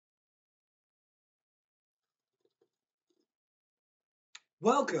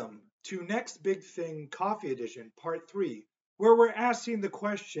Welcome to Next Big Thing Coffee Edition, Part 3, where we're asking the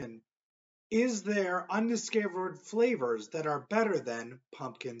question, is there undiscovered flavors that are better than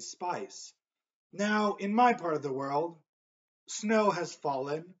pumpkin spice? Now, in my part of the world, snow has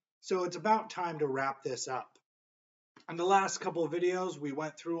fallen, so it's about time to wrap this up. In the last couple of videos, we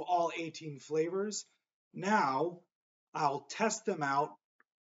went through all 18 flavors. Now, I'll test them out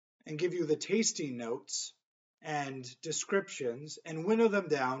and give you the tasting notes and descriptions and winnow them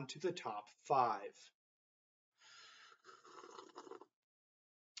down to the top 5.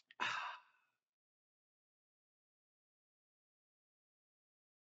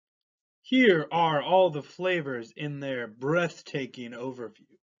 Here are all the flavors in their breathtaking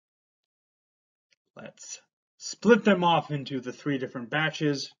overview. Let's split them off into the 3 different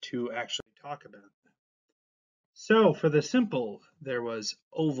batches to actually talk about them. So for the simple, there was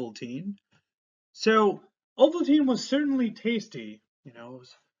Ovaltine. So Ovaltine was certainly tasty, it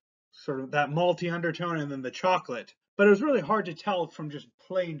was sort of that malty undertone and then the chocolate, but it was really hard to tell from just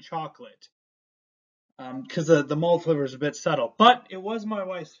plain chocolate. Because the malt flavor is a bit subtle, but it was my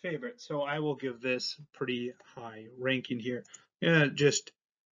wife's favorite, so I will give this pretty high ranking here. Just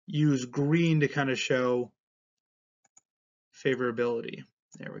use green to kind of show favorability.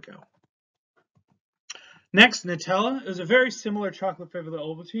 There we go. Next, Nutella. It was a very similar chocolate flavor to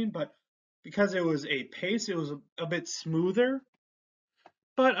Ovaltine, but because it was a paste, it was a bit smoother,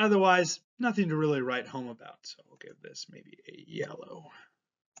 but otherwise nothing to really write home about, so we'll give this maybe a yellow.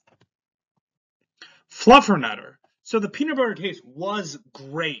 Fluffernutter. So the peanut butter taste was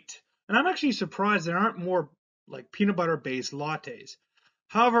great. And I'm actually surprised there aren't more like peanut butter based lattes.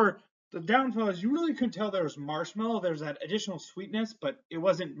 However, the downfall is you really couldn't tell there was marshmallow. There's that additional sweetness, but it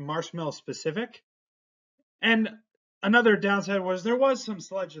wasn't marshmallow specific. And another downside was there was some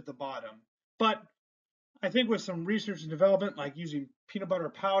sludge at the bottom. But I think with some research and development, like using peanut butter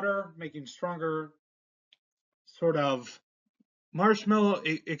powder, making stronger sort of marshmallow,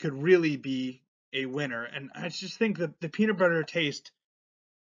 it could really be a winner. And I just think that the peanut butter taste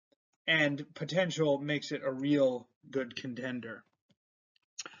and potential makes it a real good contender.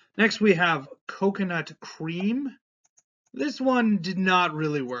 Next, we have coconut cream. This one did not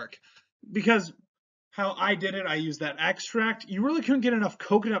really work because how I did it, I used that extract. You really couldn't get enough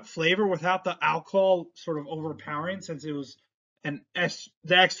coconut flavor without the alcohol sort of overpowering, since it was the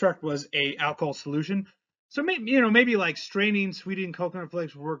extract was a alcohol solution. So maybe like straining sweetened coconut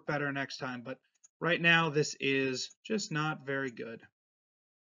flakes will work better next time, but right now this is just not very good.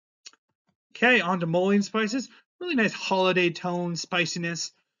 Okay, on to mulling spices. Really nice holiday tone,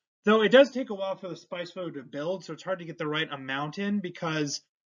 spiciness. Though it does take a while for the spice flavor to build, so it's hard to get the right amount in because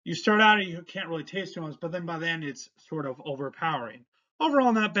you start out and you can't really taste too much, but then by then it's sort of overpowering.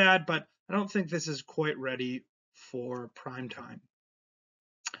 Overall, not bad, but I don't think this is quite ready for prime time.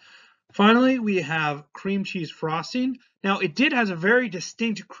 Finally, we have cream cheese frosting. Now, it has a very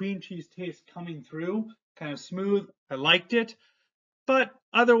distinct cream cheese taste coming through, kind of smooth. I liked it. But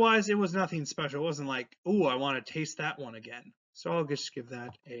otherwise, it was nothing special. It wasn't like, ooh, I want to taste that one again. So I'll just give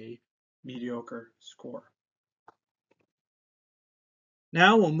that a mediocre score.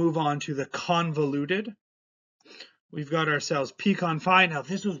 Now we'll move on to the convoluted. We've got ourselves pecan pie. Now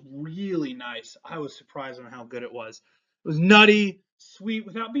this was really nice. I was surprised on how good it was. It was nutty, sweet,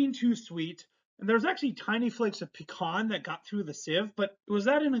 without being too sweet. And there's actually tiny flakes of pecan that got through the sieve, but it was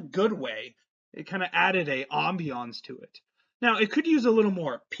that in a good way. It kind of added a ambiance to it. Now, it could use a little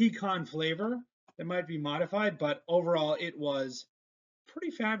more pecan flavor that might be modified, but overall it was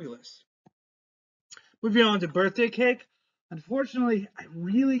pretty fabulous. Moving on to birthday cake. Unfortunately, I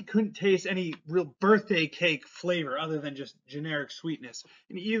really couldn't taste any real birthday cake flavor other than just generic sweetness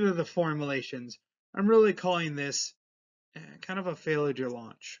in either of the formulations. I'm really calling this kind of a failure to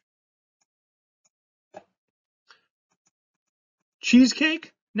launch.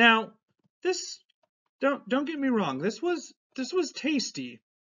 Cheesecake. Now, this don't get me wrong. This was tasty,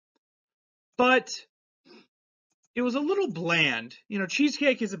 but it was a little bland.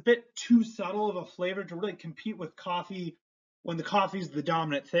 Cheesecake is a bit too subtle of a flavor to really compete with coffee when the coffee is the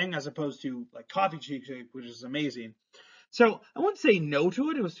dominant thing, as opposed to like coffee cheesecake, which is amazing. So I wouldn't say no to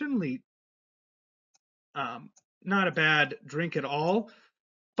it. It was certainly not a bad drink at all,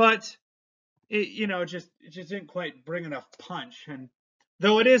 but it just didn't quite bring enough punch. And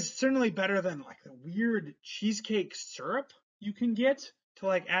though it is certainly better than like the weird cheesecake syrup you can get to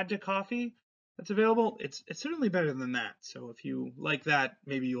like add to coffee that's available, it's certainly better than that. So if you like that,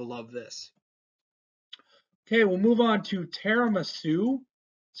 maybe you'll love this. Okay, we'll move on to tiramisu.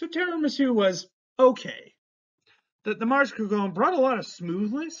 So tiramisu was okay. The mascarpone brought a lot of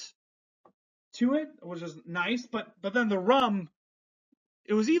smoothness to it, which is nice, but then the rum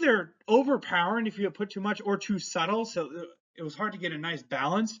it was either overpowering if you put too much or too subtle, so it was hard to get a nice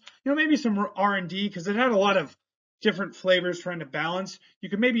balance. Maybe some R&D because it had a lot of different flavors trying to balance. You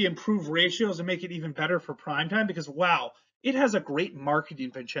could maybe improve ratios and make it even better for prime time because wow, it has a great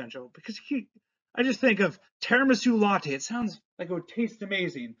marketing potential. Because I just think of tiramisu latte. It sounds like it would taste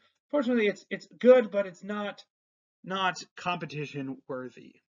amazing. Fortunately, it's good, but it's not competition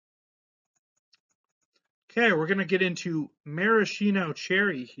worthy. Okay, we're gonna get into maraschino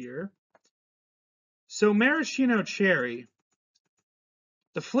cherry here. So maraschino cherry,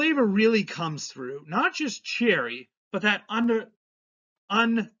 the flavor really comes through. Not just cherry, but that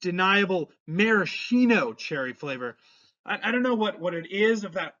undeniable maraschino cherry flavor. I don't know what it is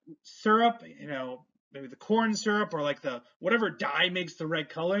of that syrup, maybe the corn syrup or like the whatever dye makes the red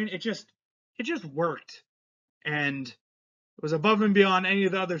coloring. It just worked. And it was above and beyond any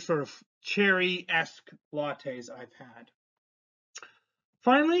of the other sort of cherry-esque lattes I've had.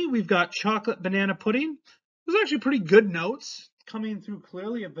 Finally, we've got chocolate banana pudding. It was actually pretty good notes coming through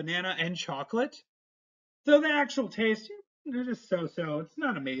clearly of banana and chocolate. Though the actual taste, it's just so-so. It's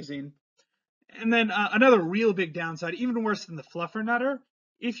not amazing. And then another real big downside, even worse than the fluffernutter,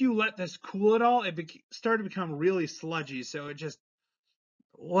 if you let this cool at all, it started to become really sludgy. So it just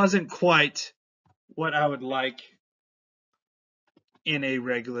wasn't quite what I would like in a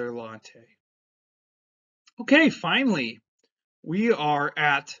regular latte. Okay, finally, we are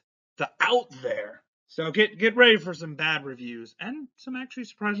at the out there. So get ready for some bad reviews and some actually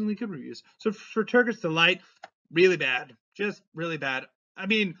surprisingly good reviews. So for Turkish Delight, really bad, just really bad. I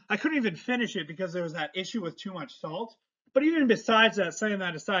mean, I couldn't even finish it because there was that issue with too much salt. But even besides that, setting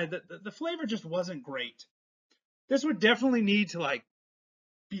that aside, the flavor just wasn't great. This would definitely need to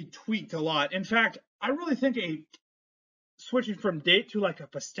be tweaked a lot. In fact, I really think switching from date to like a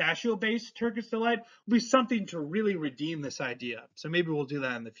pistachio-based Turkish Delight will be something to really redeem this idea. So maybe we'll do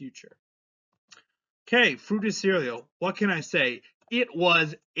that in the future. Okay, fruited cereal. What can I say? It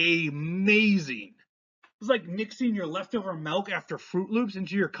was amazing. It was like mixing your leftover milk after Fruit Loops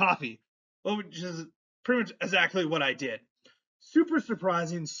into your coffee, which is pretty much exactly what I did. Super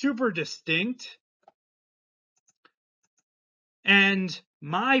surprising, super distinct, and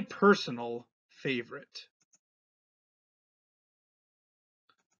my personal favorite.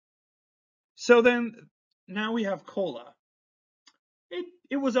 So then, now we have cola.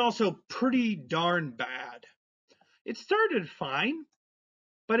 It was also pretty darn bad. It started fine,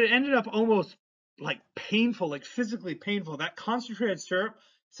 but it ended up almost like painful, like physically painful. That concentrated syrup,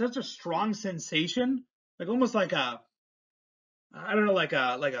 such a strong sensation, like almost like I don't know, like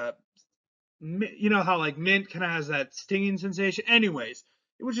a, how like mint kind of has that stinging sensation. Anyways,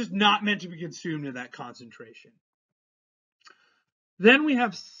 it was just not meant to be consumed in that concentration. Then we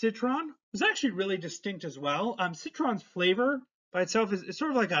have citron. It's actually really distinct as well. Citron's flavor by itself is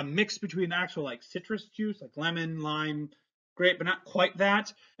sort of like a mix between actual like citrus juice, like lemon, lime, grape, but not quite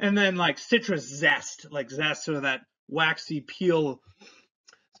that, and then like citrus zest, sort of that waxy peel.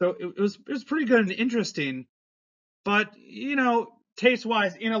 So it was pretty good and interesting, but taste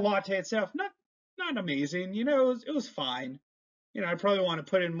wise in a latte itself, not amazing. It was fine. I probably want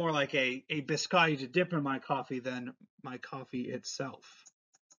to put in more like a biscotti to dip in my coffee than my coffee itself.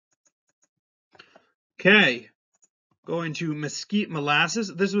 Okay, going to mesquite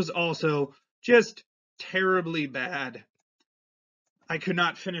molasses. This was also just terribly bad. I could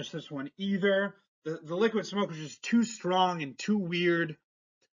not finish this one either. The liquid smoke was just too strong and too weird,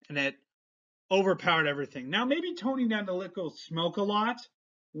 and it overpowered everything. Now, maybe toning down the liquid smoke a lot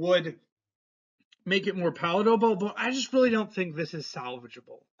would make it more palatable, but I just really don't think this is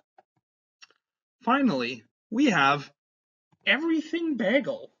salvageable. Finally, we have everything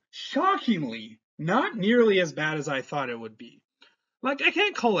bagel. Shockingly, not nearly as bad as I thought it would be. Like, I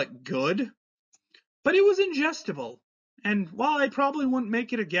can't call it good, but it was ingestible. And while I probably wouldn't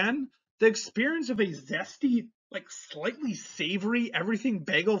make it again, the experience of a zesty, like slightly savory, everything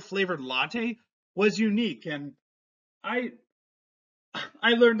bagel flavored latte was unique. And I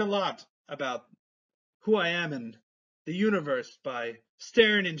learned a lot about who I am and the universe by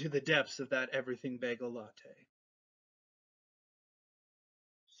staring into the depths of that everything bagel latte.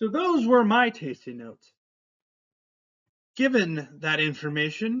 So those were my tasting notes. Given that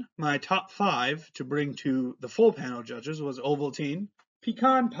information, my top 5 to bring to the full panel judges was Ovaltine,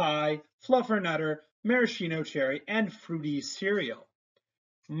 pecan pie, fluffernutter, maraschino cherry, and fruity cereal.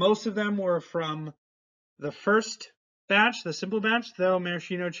 Most of them were from the first batch, the simple batch, though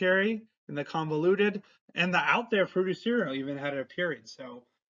maraschino cherry and the convoluted, and the out there fruity cereal even had an appearance, so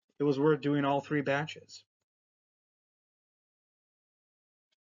it was worth doing all 3 batches.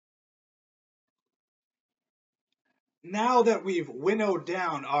 Now that we've winnowed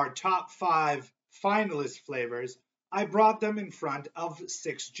down our top 5 finalist flavors, I brought them in front of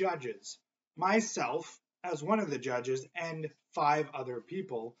 6 judges. Myself, as one of the judges, and 5 other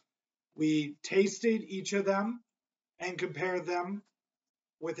people. We tasted each of them and compared them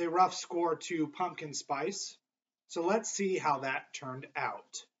with a rough score to pumpkin spice. So let's see how that turned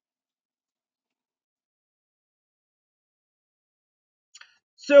out.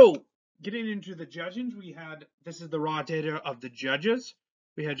 So, getting into the judging, this is the raw data of the judges.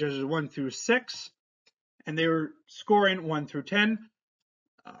 We had judges 1 through 6, and they were scoring 1 through 10,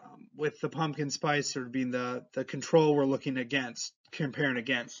 with the pumpkin spice sort of being the control we're comparing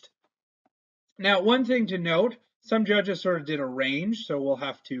against. Now, one thing to note, some judges sort of did a range, so we'll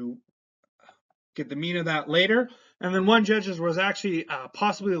have to get the mean of that later. And then one judge was actually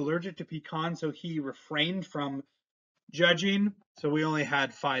possibly allergic to pecan, so he refrained from judging, so we only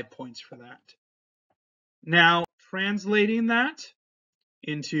had 5 points for that. Now, translating that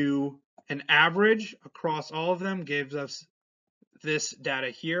into an average across all of them gives us this data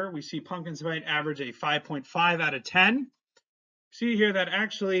here. We see pumpkin spice average a 5.5 out of 10. See here that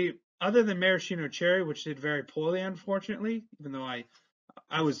actually, other than maraschino cherry, which did very poorly, unfortunately, even though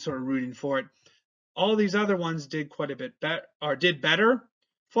I was sort of rooting for it, all these other ones did quite a bit better, or did better.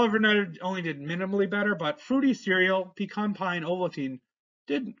 Flavonoid only did minimally better, but fruity cereal, pecan pie, and Ovaltine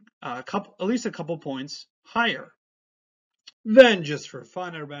did at least a couple points higher. Then, just for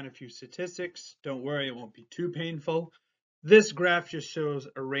fun, I ran a few statistics. Don't worry, it won't be too painful. This graph just shows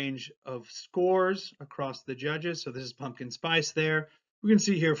a range of scores across the judges. So this is pumpkin spice there. We can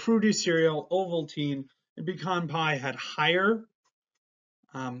see here fruity cereal, Ovaltine, and pecan pie had higher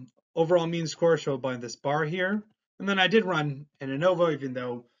overall mean score showed by this bar here. And then I did run an ANOVA, even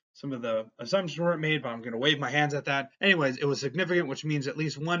though some of the assumptions weren't made, but I'm going to wave my hands at that. Anyways, it was significant, which means at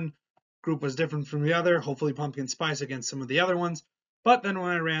least one group was different from the other, hopefully pumpkin spice against some of the other ones. But then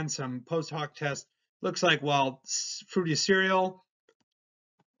when I ran some post hoc tests, looks like while fruity cereal,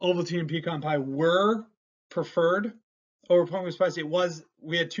 Ovaltine, and pecan pie were preferred over pumpkin spice,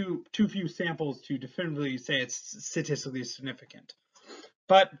 we had too few samples to definitively say it's statistically significant.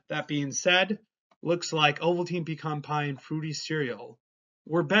 But that being said, looks like Ovaltine, pecan pie, and fruity cereal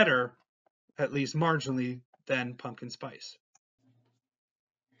were better, at least marginally, than pumpkin spice.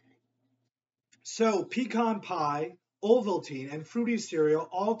 So pecan pie, Ovaltine, and fruity cereal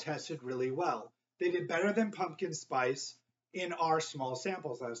all tested really well. They did better than pumpkin spice in our small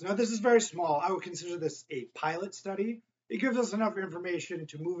sample size. Now this is very small. I would consider this a pilot study. It gives us enough information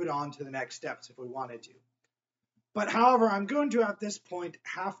to move it on to the next steps if we wanted to. But however, I'm going to at this point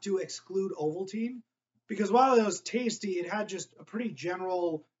have to exclude Ovaltine because while it was tasty, it had just a pretty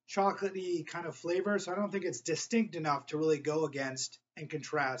general chocolatey kind of flavor. So I don't think it's distinct enough to really go against and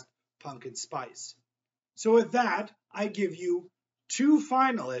contrast pumpkin spice. So with that, I give you 2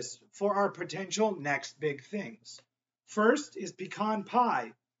 finalists for our potential next big things. First is pecan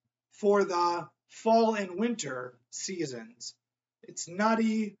pie for the fall and winter seasons. It's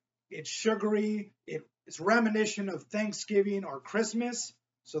nutty, it's sugary, it's reminiscent of Thanksgiving or Christmas.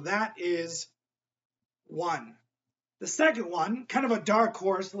 So that is 1. The second one, kind of a dark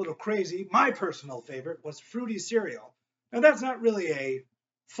horse, a little crazy, my personal favorite was fruity cereal. Now that's not really a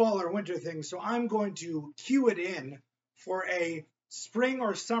fall or winter thing, so I'm going to cue it in for a spring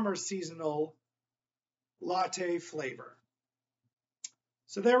or summer seasonal latte flavor.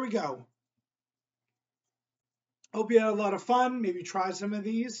 So there we go. Hope you had a lot of fun. Maybe try some of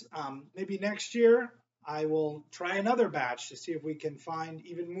these. Maybe next year I will try another batch to see if we can find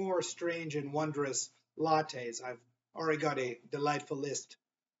even more strange and wondrous lattes. I've already got a delightful list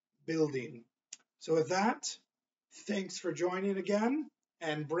building. So with that, thanks for joining again,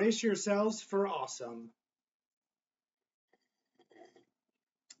 and brace yourselves for awesome.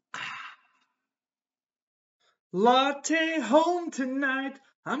 Latte home tonight.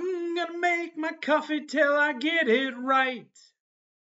 I'm gonna make my coffee till I get it right.